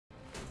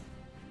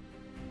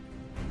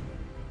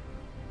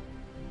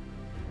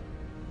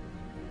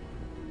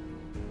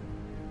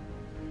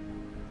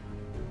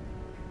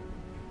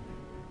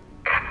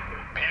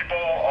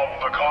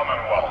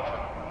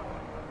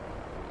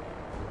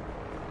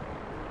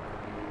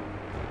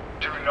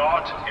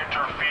not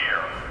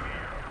interfere.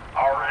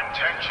 Our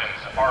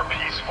intentions are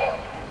peaceful.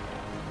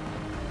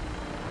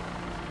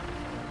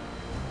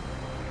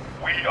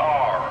 We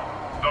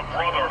are the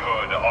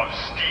Brotherhood of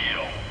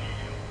Steel.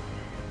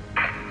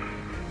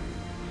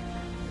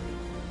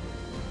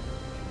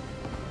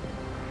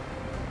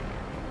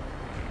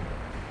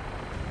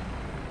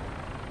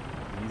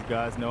 These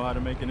guys know how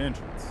to make an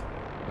entrance.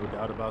 No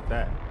doubt about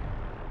that.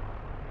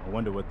 I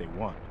wonder what they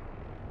want.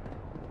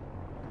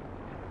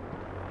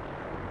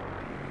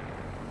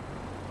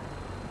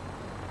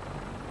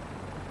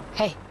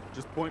 Hey.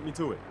 Just point me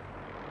to it.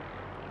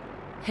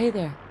 Hey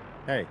there.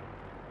 Hey.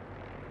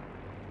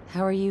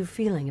 How are you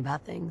feeling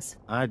about things?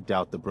 I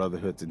doubt the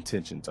Brotherhood's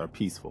intentions are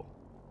peaceful.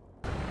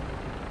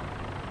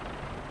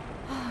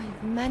 Oh,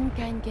 if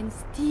mankind can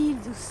still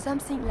do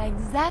something like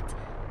that,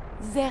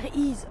 there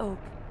is hope.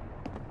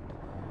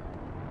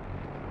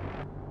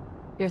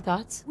 Your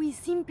thoughts? We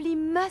simply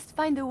must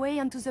find a way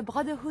onto the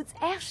Brotherhood's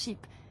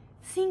airship.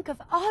 Think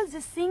of all the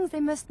things they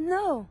must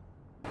know.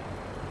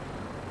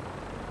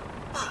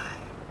 By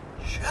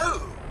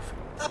Jove!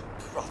 The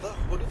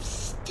Brotherhood of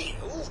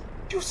Steel?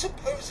 Do you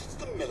suppose it's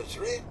the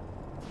military?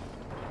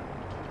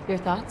 Your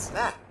thoughts?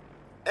 That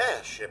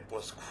airship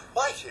was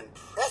quite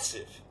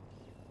impressive.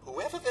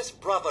 Whoever this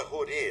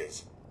Brotherhood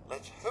is,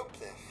 let's hope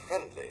they're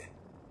friendly.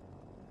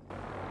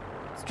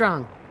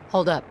 Strong,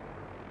 hold up.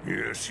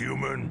 Yes,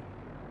 human?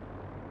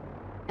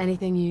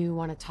 Anything you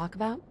want to talk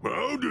about?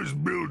 How does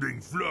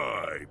building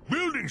fly?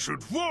 Building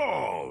should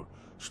fall!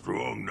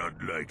 Strong not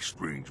like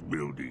Spring's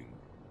building.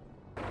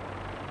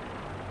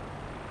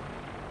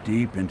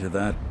 Deep into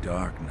that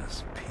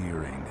darkness,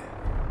 peering.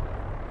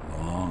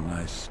 Long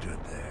I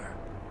stood there,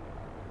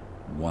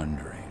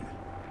 wondering,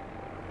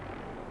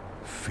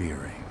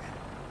 fearing.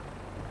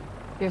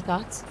 Your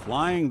thoughts?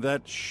 Flying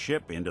that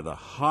ship into the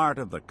heart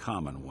of the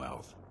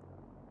Commonwealth.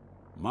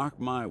 Mark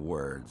my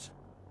words,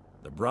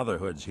 the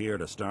Brotherhood's here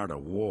to start a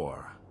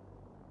war.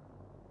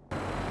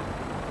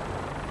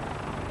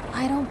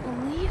 I don't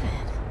believe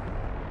it.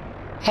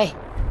 Hey.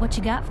 What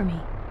you got for me?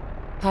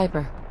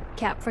 Piper.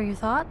 Cap for your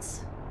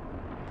thoughts?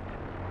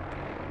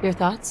 Your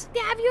thoughts?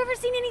 Yeah, have you ever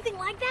seen anything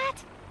like that?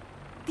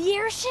 The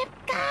airship?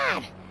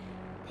 God!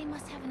 They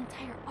must have an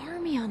entire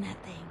army on that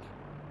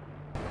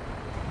thing.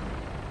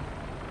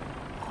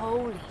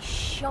 Holy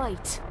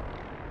shite.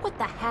 What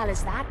the hell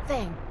is that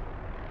thing?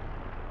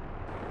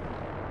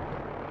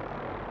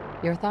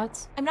 Your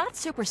thoughts? I'm not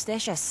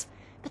superstitious,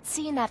 but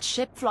seeing that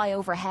ship fly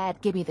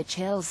overhead gave me the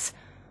chills.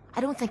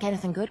 I don't think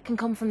anything good can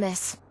come from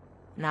this.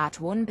 Not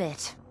one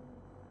bit.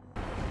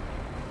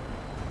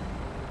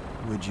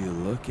 Would you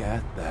look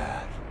at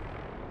that?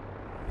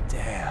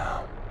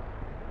 Damn.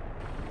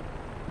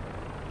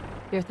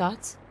 Your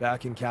thoughts?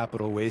 Back in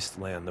Capital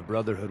Wasteland, the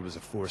Brotherhood was a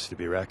force to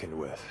be reckoned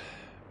with.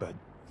 But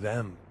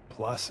them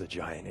plus a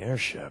giant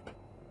airship.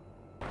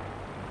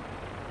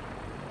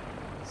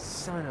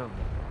 Son of...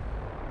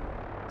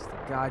 It's the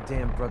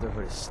goddamn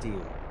Brotherhood of Steel.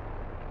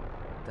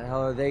 What the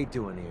hell are they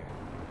doing here?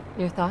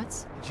 Your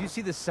thoughts? Did you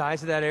see the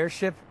size of that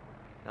airship?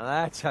 Now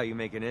that's how you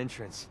make an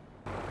entrance.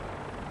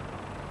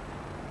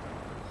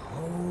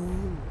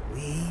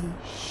 Holy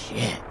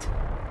shit.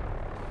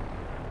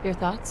 Your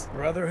thoughts?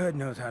 Brotherhood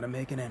knows how to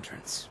make an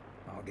entrance.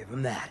 I'll give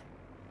them that.